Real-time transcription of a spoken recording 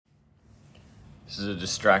This is a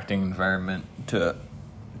distracting environment to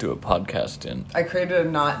do a podcast in. I created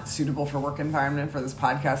a not suitable for work environment for this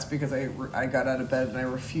podcast because I got out of bed and I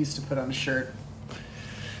refused to put on a shirt.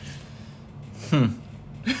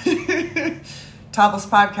 Topless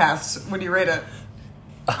podcast. What do you rate it?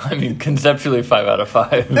 I mean, conceptually 5 out of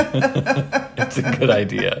 5. It's a good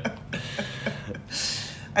idea.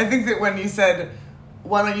 I think that when you said,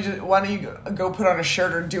 why don't you go put on a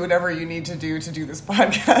shirt or do whatever you need to do this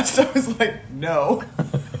podcast, I was like, no.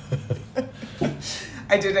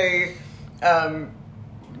 I did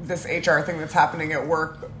this HR thing that's happening at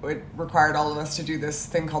work. It required all of us to do this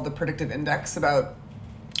thing called the predictive index about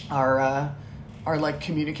our like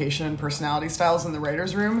communication and personality styles in the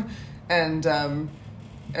writer's room. And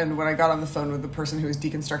when I got on the phone with the person who was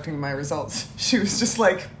deconstructing my results, she was just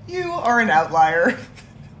like, you are an outlier.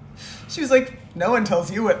 She was like, no one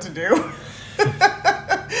tells you what to do. And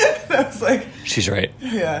I was like... She's right.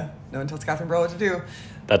 Yeah, no one tells Catherine Burrow what to do.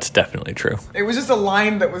 That's definitely true. It was just a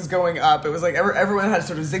line that was going up. It was like everyone had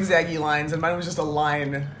sort of zigzaggy lines, and mine was just a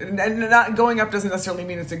line. And not going up doesn't necessarily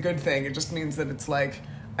mean it's a good thing. It just means that it's like,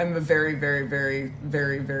 I'm a very, very, very,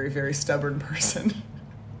 very, very, very stubborn person.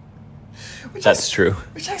 That's true.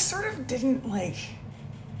 Which I sort of didn't like...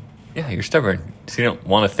 Yeah, you're stubborn. So you don't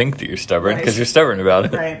want to think that you're stubborn because Right. You're stubborn about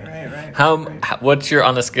it. Right. What's your,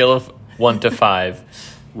 on a scale of 1 to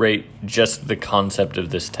 5, rate just the concept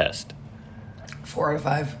of this test? 4 out of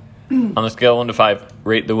 5. On a scale of 1 to 5,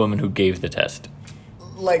 rate the woman who gave the test.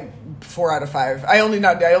 Like 4 out of 5. I only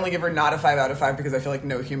give her not a 5 out of 5 because I feel like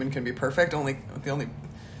no human can be perfect. Only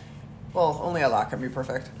Allah can be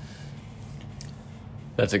perfect.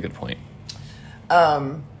 That's a good point.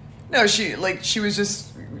 No, she was just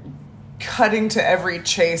cutting to every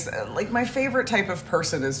chase. Like, my favorite type of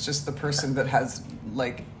person is just the person that has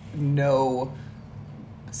like no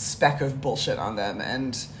speck of bullshit on them.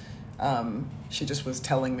 And she just was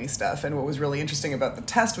telling me stuff. And what was really interesting about the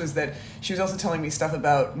test was that she was also telling me stuff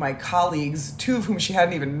about my colleagues, 2 of whom she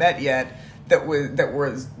hadn't even met yet, that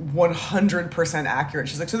was 100% accurate.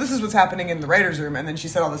 She's like, so this is what's happening in the writer's room. And then she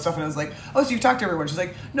said all this stuff, and I was like, oh, so you've talked to everyone? She's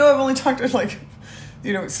like, no, I've only talked to, like,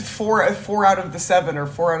 you know, it's 4 out of the 7 or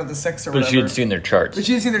 4 out of the 6 or whatever. But she had seen their charts. But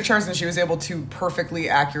she had seen their charts, and she was able to perfectly,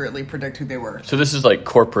 accurately predict who they were. So this is like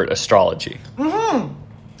corporate astrology. Mm-hmm.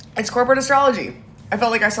 It's corporate astrology. I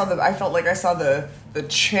felt like I saw the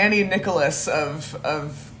Chani Nicholas of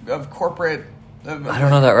corporate. I don't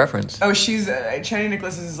know that reference. Oh, she's Chani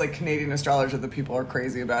Nicholas is like Canadian astrologer that people are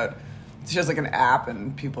crazy about. She has like an app,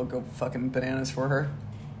 and people go fucking bananas for her.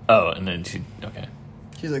 Oh, and then okay.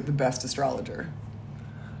 She's like the best astrologer.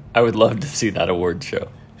 I would love to see that award show.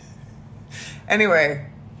 Anyway,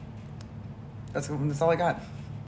 that's all I got.